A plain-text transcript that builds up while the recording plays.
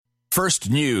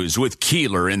First News with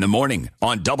Keeler in the morning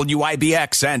on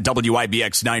WIBX and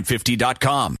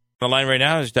WIBX950.com. On the line right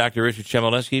now is Dr. Richard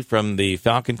Chmielewski from the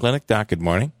Falcon Clinic. Doc, good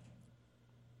morning.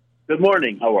 Good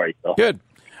morning. How are you, Phil? Good.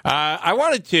 I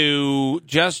wanted to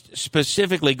just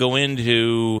specifically go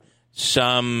into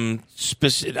some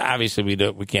specific, obviously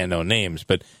we can't know names,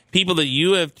 but people that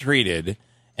you have treated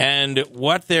and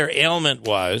what their ailment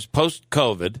was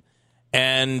post-COVID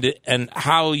and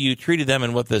how you treated them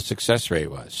and what the success rate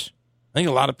was. I think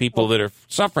a lot of people that are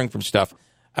suffering from stuff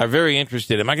are very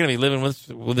interested. Am I going to be living with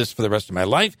this for the rest of my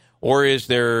life, or is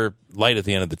there light at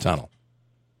the end of the tunnel?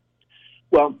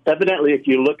 Well, evidently, if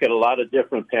you look at a lot of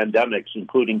different pandemics,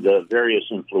 including the various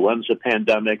influenza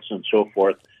pandemics and so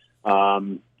forth,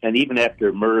 and even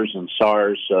after MERS and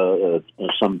SARS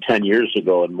some 10 years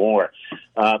ago and more,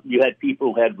 you had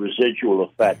people who had residual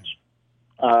effects.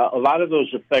 A lot of those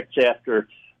effects after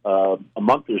a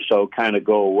month or so kind of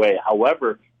go away.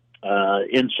 However,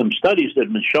 in some studies that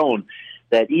have been shown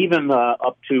that even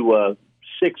up to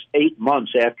 6-8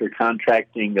 months after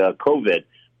contracting COVID,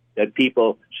 that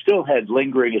people still had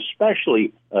lingering,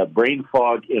 especially brain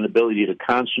fog, inability to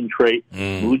concentrate,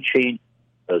 mood change,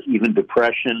 even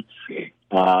depression.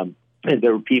 And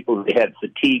there were people who had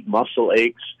fatigue, muscle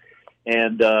aches,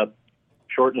 and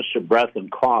shortness of breath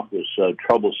and cough was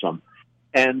troublesome.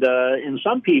 And in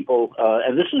some people,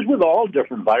 and this is with all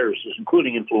different viruses,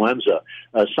 including influenza,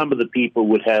 some of the people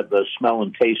would have smell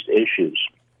and taste issues.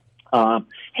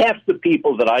 Half the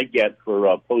people that I get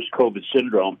for post-COVID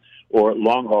syndrome or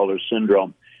long hauler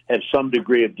syndrome have some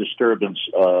degree of disturbance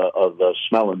of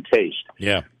smell and taste.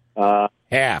 Yeah.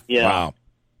 Half. Yeah. Wow.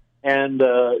 And,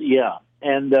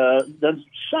 And then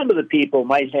some of the people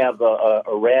might have a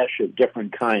rash of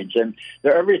different kinds. And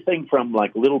they're everything from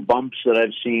like little bumps that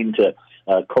I've seen to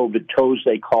COVID toes,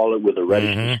 they call it, with a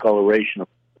reddish discoloration of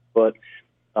the foot.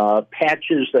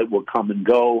 Patches that will come and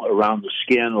go around the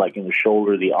skin, like in the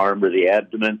shoulder, the arm, or the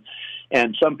abdomen.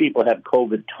 And some people have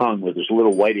COVID tongue with this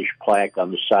little whitish plaque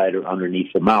on the side or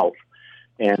underneath the mouth.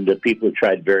 And people have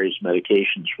tried various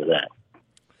medications for that.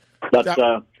 But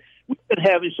we've been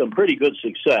having some pretty good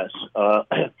success.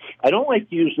 I don't like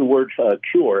to use the word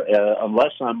cure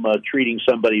unless I'm treating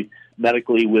somebody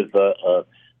medically with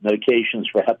medications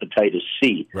for hepatitis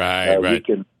C. Right. We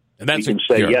can say,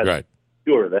 cure, yes, right.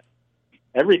 Cure that.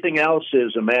 Everything else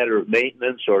is a matter of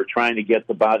maintenance or trying to get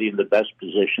the body in the best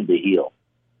position to heal.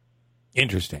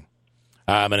 Interesting.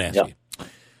 I'm going to ask you.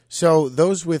 So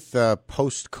those with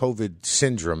post-COVID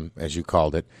syndrome, as you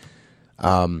called it,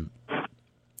 are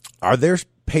there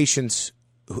patients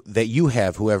that you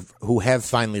have who have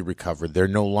finally recovered? They're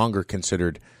no longer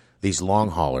considered these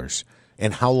long haulers.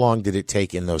 And how long did it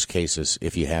take in those cases,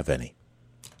 if you have any?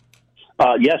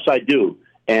 Yes, I do.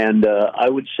 And I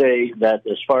would say that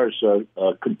as far as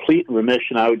complete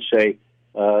remission, I would say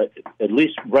at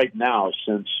least right now,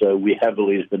 since we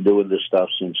heavily have been doing this stuff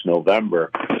since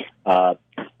November, I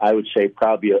would say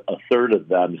probably a third of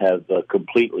them have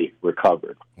completely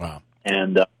recovered. Wow.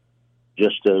 And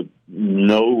just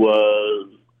no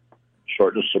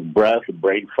shortness of breath, the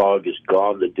brain fog is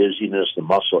gone, the dizziness, the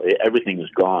muscle, everything is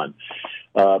gone.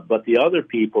 But the other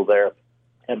people there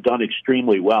have done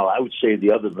extremely well. I would say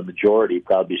the majority,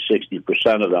 probably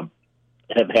 60% of them,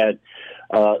 have had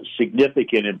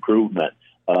significant improvement.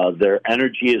 Their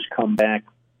energy has come back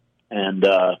and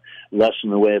less in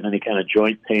the way of any kind of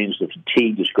joint pains. The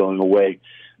fatigue is going away.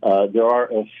 There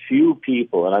are a few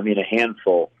people, and I mean a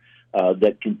handful,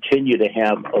 that continue to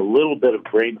have a little bit of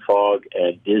brain fog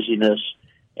and dizziness.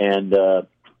 And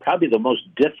probably the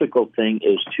most difficult thing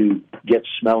is to get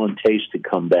smell and taste to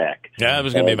come back. Yeah, that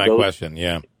was going to be my question,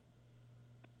 yeah.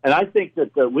 And I think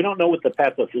that we don't know what the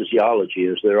pathophysiology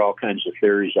is. There are all kinds of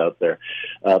theories out there.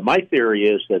 My theory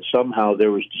is that somehow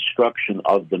there was destruction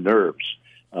of the nerves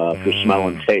for smell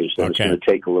and taste, and it's going to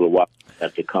take a little while for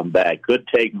that to come back. Could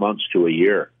take months to a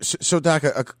year. So Doc,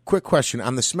 a quick question.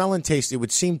 On the smell and taste, it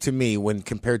would seem to me, when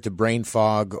compared to brain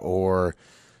fog or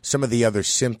some of the other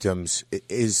symptoms,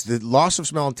 is the loss of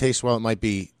smell and taste, while it might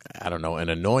be, I don't know, an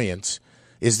annoyance,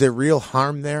 is there real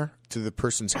harm there to the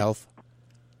person's health?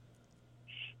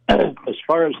 As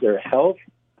far as their health,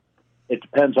 it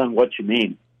depends on what you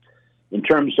mean. In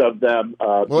terms of them,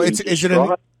 is it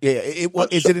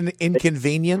an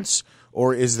inconvenience,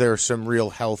 or is there some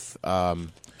real health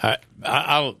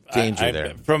danger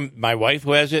there? From my wife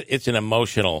who has it, it's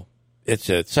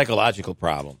a psychological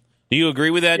problem. Do you agree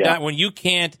with that, Yeah.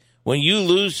 Don? When you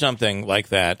lose something like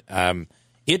that,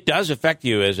 it does affect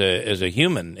you as a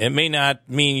human. It may not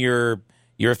mean you're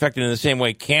affected in the same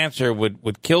way cancer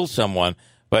would kill someone,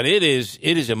 but it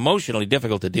is emotionally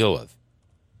difficult to deal with.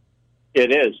 It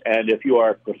is, and if you are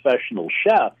a professional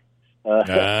chef,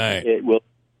 Right.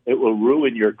 it will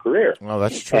ruin your career. Well,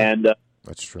 that's true. And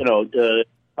that's true.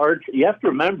 You have to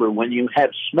remember, when you have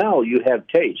smell, you have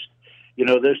taste.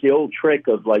 There's the old trick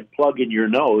of like plugging your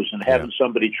nose and having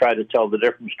somebody try to tell the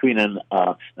difference between an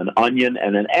onion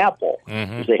and an apple,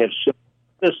 because they have similar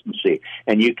consistency,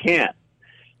 and you can't.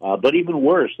 But even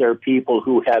worse, there are people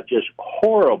who have just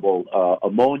horrible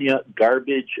ammonia,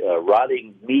 garbage,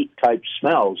 rotting meat type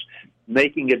smells,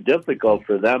 making it difficult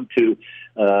for them to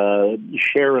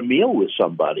share a meal with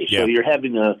somebody. So you're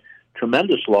having a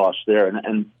tremendous loss there,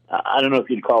 and I don't know if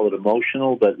you'd call it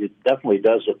emotional, but it definitely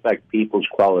does affect people's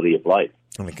quality of life.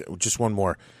 Just one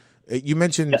more. You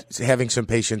mentioned having some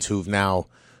patients who've now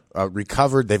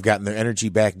recovered, they've gotten their energy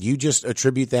back. Do you just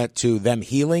attribute that to them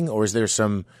healing, or is there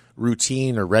some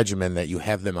routine or regimen that you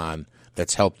have them on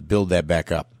that's helped build that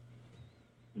back up?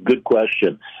 Good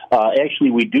question.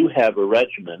 Actually, we do have a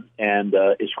regimen, and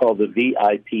it's called the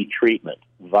VIP treatment,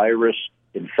 Virus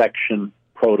Infection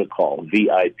Protocol,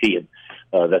 VIP.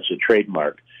 That's a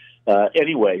trademark.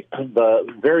 Anyway,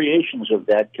 the variations of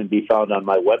that can be found on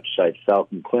my website,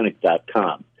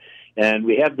 falconclinic.com. And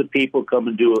we have the people come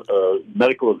and do a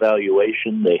medical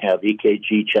evaluation. They have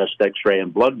EKG, chest X-ray,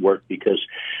 and blood work, because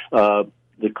the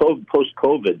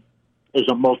post-COVID is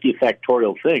a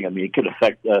multifactorial thing. I mean, it could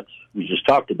affect, we just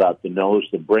talked about the nose,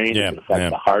 the brain, it could affect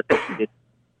the heart.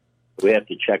 We have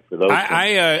to check for those.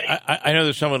 I know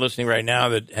there's someone listening right now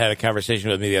that had a conversation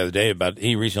with me the other day about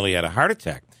he recently had a heart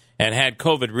attack and had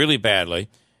COVID really badly,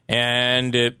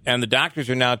 and the doctors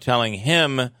are now telling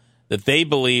him that they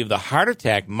believe the heart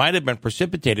attack might have been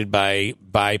precipitated by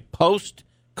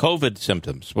post-COVID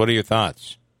symptoms. What are your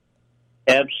thoughts?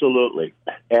 Absolutely.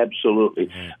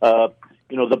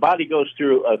 The body goes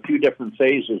through a few different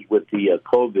phases with the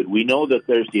COVID. We know that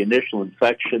there's the initial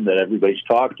infection that everybody's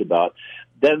talked about.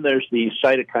 Then there's the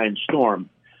cytokine storm,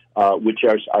 which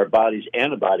is our body's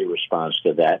antibody response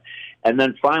to that. And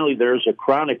then finally there's a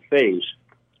chronic phase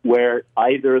where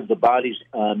either the body's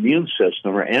immune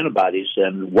system or antibodies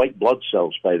and white blood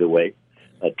cells, by the way,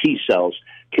 T cells,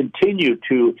 continue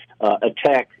to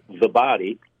attack the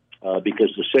body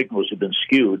because the signals have been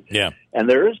skewed. Yeah. And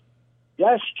there is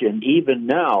suggestion even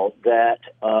now that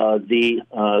the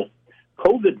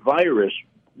COVID virus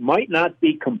might not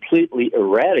be completely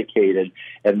eradicated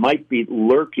and might be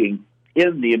lurking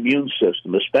in the immune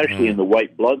system, especially in the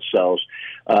white blood cells,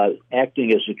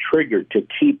 acting as a trigger to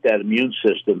keep that immune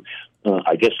system,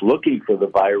 looking for the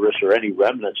virus or any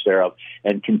remnants thereof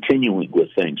and continuing with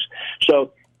things.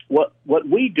 So what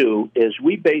we do is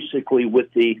we basically,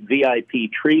 with the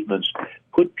VIP treatments,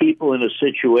 put people in a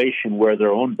situation where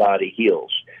their own body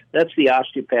heals. That's the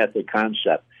osteopathic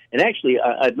concept. And actually,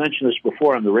 I've mentioned this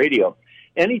before on the radio.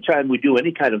 Anytime we do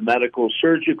any kind of medical,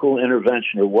 surgical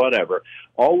intervention or whatever,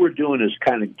 all we're doing is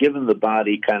kind of giving the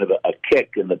body kind of a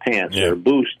kick in the pants or a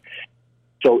boost.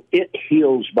 So it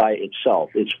heals by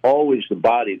itself. It's always the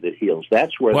body that heals.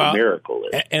 That's where the miracle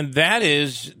is. And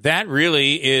that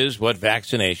really is what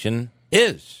vaccination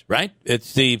is, right?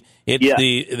 The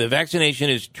vaccination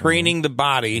is training the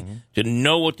body to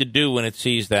know what to do when it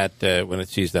sees that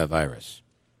virus.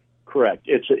 Correct.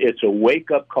 It's a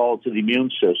wake-up call to the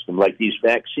immune system. Like these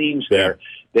vaccines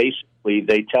basically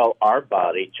they tell our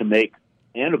body to make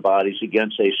antibodies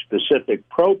against a specific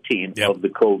protein of the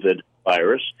COVID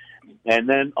virus. And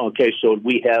then, so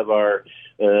we have our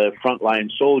frontline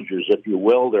soldiers, if you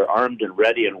will. They're armed and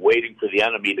ready and waiting for the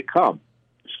enemy to come.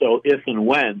 So if and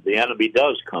when the enemy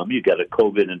does come, you get a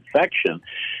COVID infection,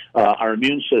 our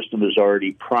immune system is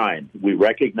already primed. We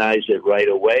recognize it right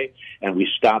away, and we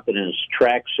stop it in its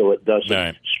tracks so it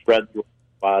doesn't spread through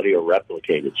the body or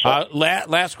replicate itself.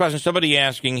 Last question. Somebody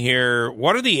asking here,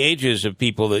 what are the ages of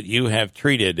people that you have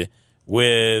treated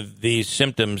with these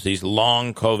symptoms, these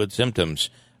long COVID symptoms?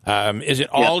 Is it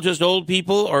all just old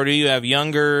people, or do you have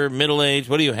younger, middle-aged?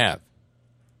 What do you have?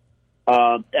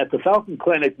 At the Falcon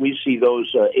Clinic, we see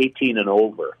those 18 and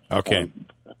over. Okay.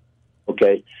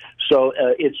 So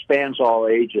it spans all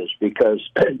ages because,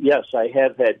 yes, I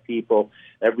have had people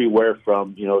everywhere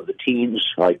from, the teens,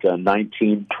 like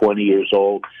 19, 20 years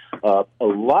old, a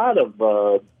lot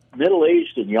of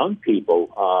middle-aged and young people,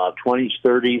 20s,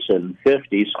 30s, and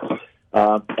 50s.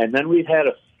 And then we've had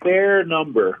a fair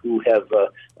number who have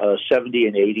 70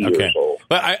 and 80 years old.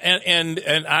 But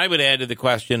I would add to the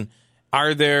question,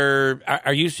 are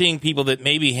you seeing people that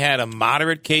maybe had a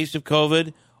moderate case of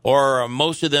COVID, or are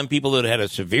most of them people that had a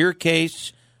severe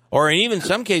case, or in even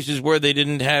some cases where they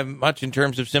didn't have much in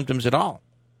terms of symptoms at all?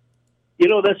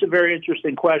 That's a very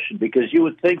interesting question, because you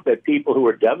would think that people who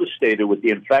are devastated with the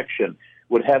infection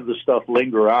would have the stuff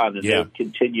linger on and they would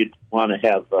continue to want to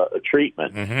have a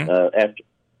treatment after.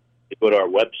 they go to our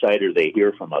website or they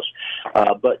hear from us.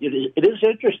 But it is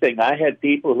interesting. I had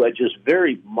people who had just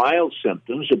very mild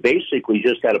symptoms, who basically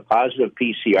just had a positive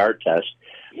PCR test,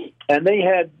 and they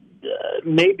had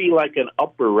maybe like an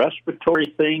upper respiratory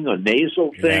thing, a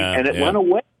nasal thing, and it went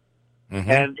away. Mm-hmm.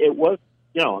 And it was,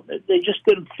 they just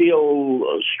didn't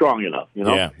feel strong enough,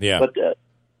 But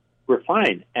we're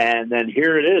fine. And then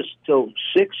here it is, till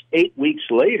 6-8 weeks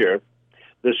later,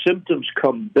 the symptoms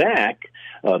come back,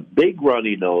 big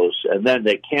runny nose, and then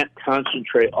they can't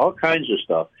concentrate, all kinds of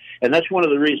stuff. And that's one of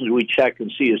the reasons we check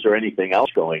and see, is there anything else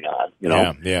going on,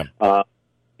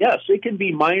 Yes, it can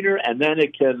be minor, and then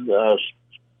it can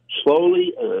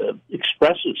slowly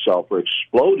express itself or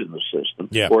explode in the system,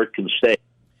 or it can stay.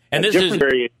 And this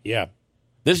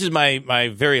is my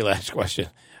very last question.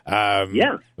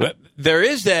 But there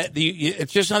is that.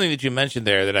 It's just something that you mentioned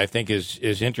there that I think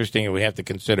is interesting and we have to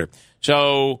consider.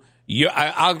 So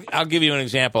I'll give you an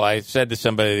example. I said to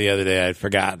somebody the other day I'd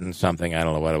forgotten something. I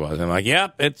don't know what it was. I'm like,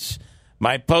 yep, it's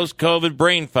my post-COVID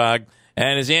brain fog.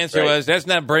 And his answer was, that's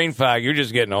not brain fog. You're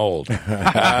just getting old.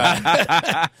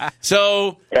 But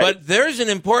there's an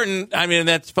important,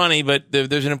 that's funny, but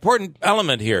there's an important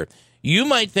element here. You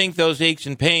might think those aches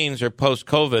and pains are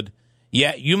post-COVID,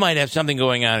 yet you might have something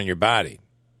going on in your body.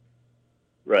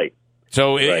 Right.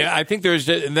 So I think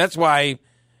and that's why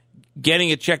getting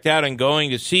it checked out and going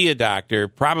to see a doctor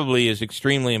probably is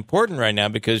extremely important right now,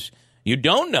 because you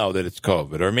don't know that it's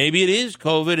COVID, or maybe it is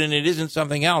COVID and it isn't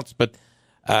something else, but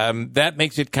that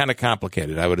makes it kind of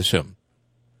complicated, I would assume.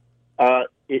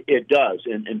 It does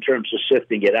in terms of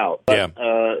sifting it out. But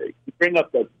you bring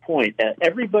up the point.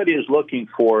 Everybody is looking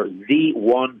for the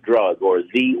one drug or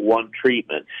the one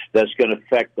treatment that's going to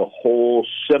affect the whole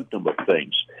symptom of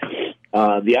things.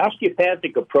 The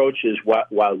osteopathic approach is,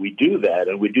 while we do that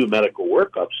and we do medical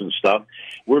workups and stuff,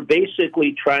 we're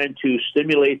basically trying to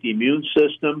stimulate the immune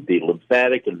system, the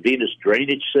lymphatic and venous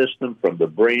drainage system from the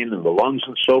brain and the lungs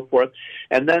and so forth,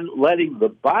 and then letting the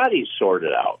body sort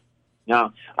it out.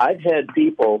 Now, I've had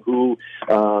people who,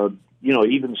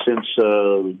 even since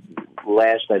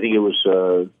last, I think it was,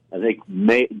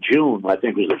 June, I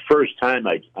think was the first time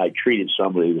I treated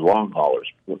somebody with long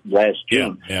haulers, last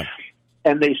June. Yeah.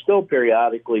 And they still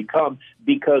periodically come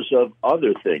because of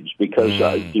other things, because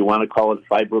you want to call it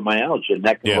fibromyalgia,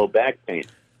 neck and low back pain.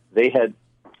 They had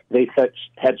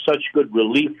such good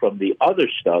relief from the other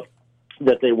stuff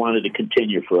that they wanted to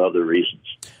continue for other reasons.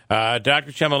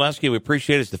 Dr. Chmielewski, we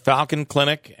appreciate it. It's the Falcon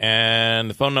Clinic, and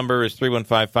the phone number is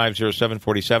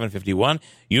 315-507-4751.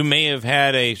 You may have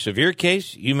had a severe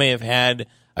case. You may have had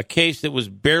a case that was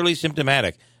barely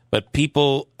symptomatic, but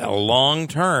people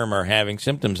long-term are having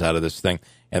symptoms out of this thing,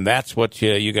 and that's what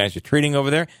you guys are treating over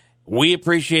there. We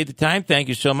appreciate the time. Thank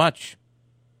you so much.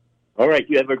 All right.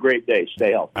 You have a great day.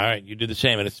 Stay healthy. All right. You do the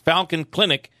same. And it's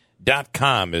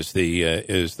FalconClinic.com is the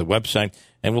website,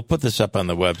 and we'll put this up on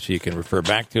the web so you can refer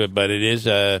back to it. But it's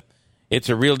a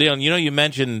real deal. And you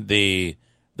mentioned the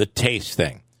taste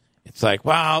thing. It's like,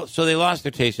 wow, so they lost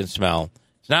their taste and smell.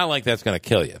 It's not like that's going to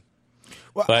kill you,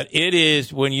 but it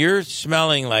is when you're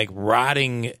smelling like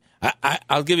rotting.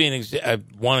 I'll give you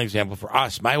one example for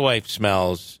us. My wife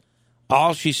smells.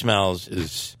 All she smells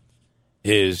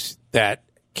is that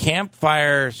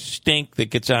campfire stink that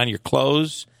gets on your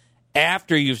clothes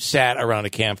after you've sat around a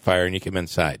campfire and you come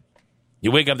inside.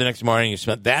 You wake up the next morning, you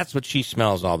smell. That's what she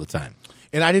smells all the time.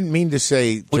 And I didn't mean to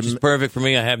say... Which is perfect for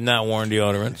me. I have not worn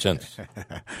deodorant since.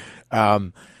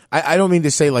 I don't mean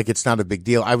to say like it's not a big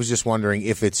deal. I was just wondering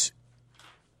if it's,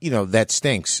 that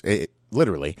stinks,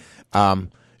 literally.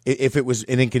 If it was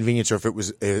an inconvenience or if it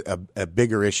was a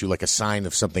bigger issue, like a sign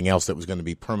of something else that was going to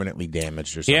be permanently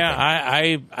damaged or something.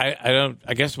 Yeah,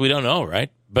 I guess we don't know, right?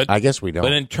 But I guess we don't.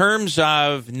 But in terms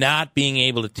of not being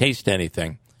able to taste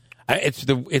anything, it's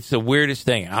the weirdest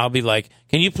thing. I'll be like,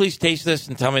 "Can you please taste this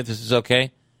and tell me if this is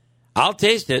okay?" I'll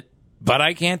taste it, but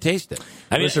I can't taste it.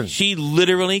 Listen, she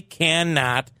literally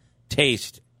cannot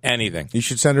taste anything. You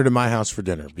should send her to my house for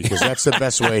dinner, because that's the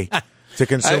best way to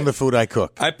consume the food I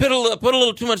cook. I put a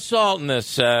little too much salt in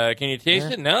this. Can you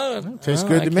taste it? No. It tastes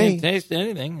good to me. I can't taste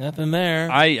anything. Nothing there.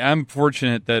 I'm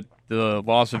fortunate that the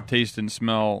loss of taste and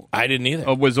smell... I didn't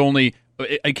either. ...was only... my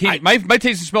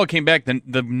taste and smell came back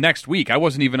the next week. I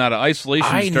wasn't even out of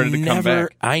isolation. Started to come back.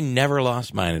 I never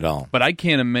lost mine at all. But I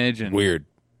can't imagine... Weird.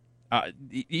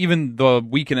 Even the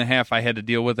week and a half I had to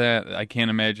deal with that, I can't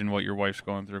imagine what your wife's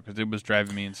going through, because it was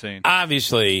driving me insane.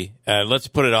 Obviously, let's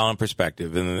put it all in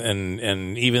perspective.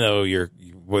 And even though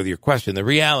with your question, the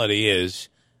reality is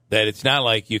that it's not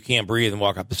like you can't breathe and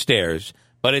walk up the stairs,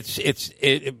 but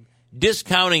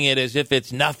discounting it as if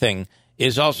it's nothing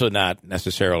is also not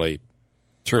necessarily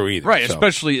true either. Right, So.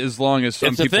 especially as long as some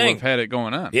It's a people thing. have had it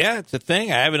going on. Yeah, it's a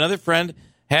thing. I have another friend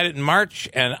had it in March,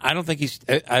 and I don't think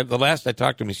the last I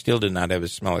talked to him, he still did not have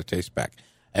his smell or taste back.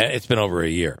 It's been over a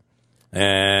year.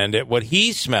 And what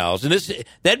he smells, and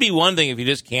that'd be one thing if you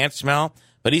just can't smell,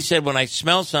 but he said when I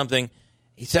smell something,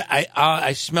 he said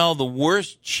I smell the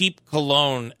worst cheap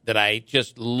cologne that I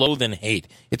just loathe and hate.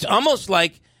 It's almost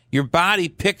like your body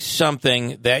picks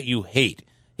something that you hate.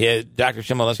 Yeah, Dr.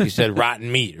 Shimoleski said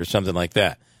rotten meat or something like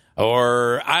that.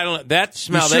 Or I don't. That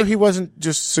smell. You sure he wasn't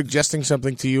just suggesting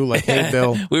something to you, like, "Hey,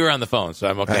 Bill"? We were on the phone, so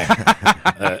I'm okay.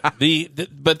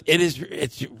 But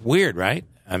it's weird, right?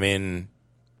 I mean,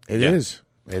 It is.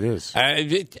 It is.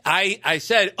 I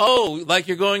said, "Oh, like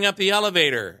you're going up the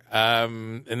elevator,"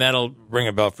 and that'll ring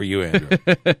a bell for you, Andrew.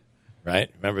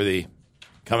 Right? Remember the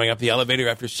coming up the elevator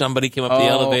after somebody came up the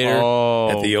elevator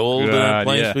at the old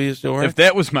place we used to work? If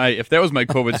that was my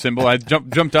COVID symbol, I'd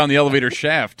jump down the elevator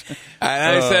shaft.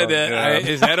 And I said,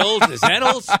 "Is that old? Is that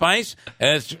Old Spice?"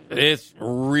 And it's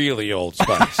really Old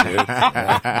Spice, dude.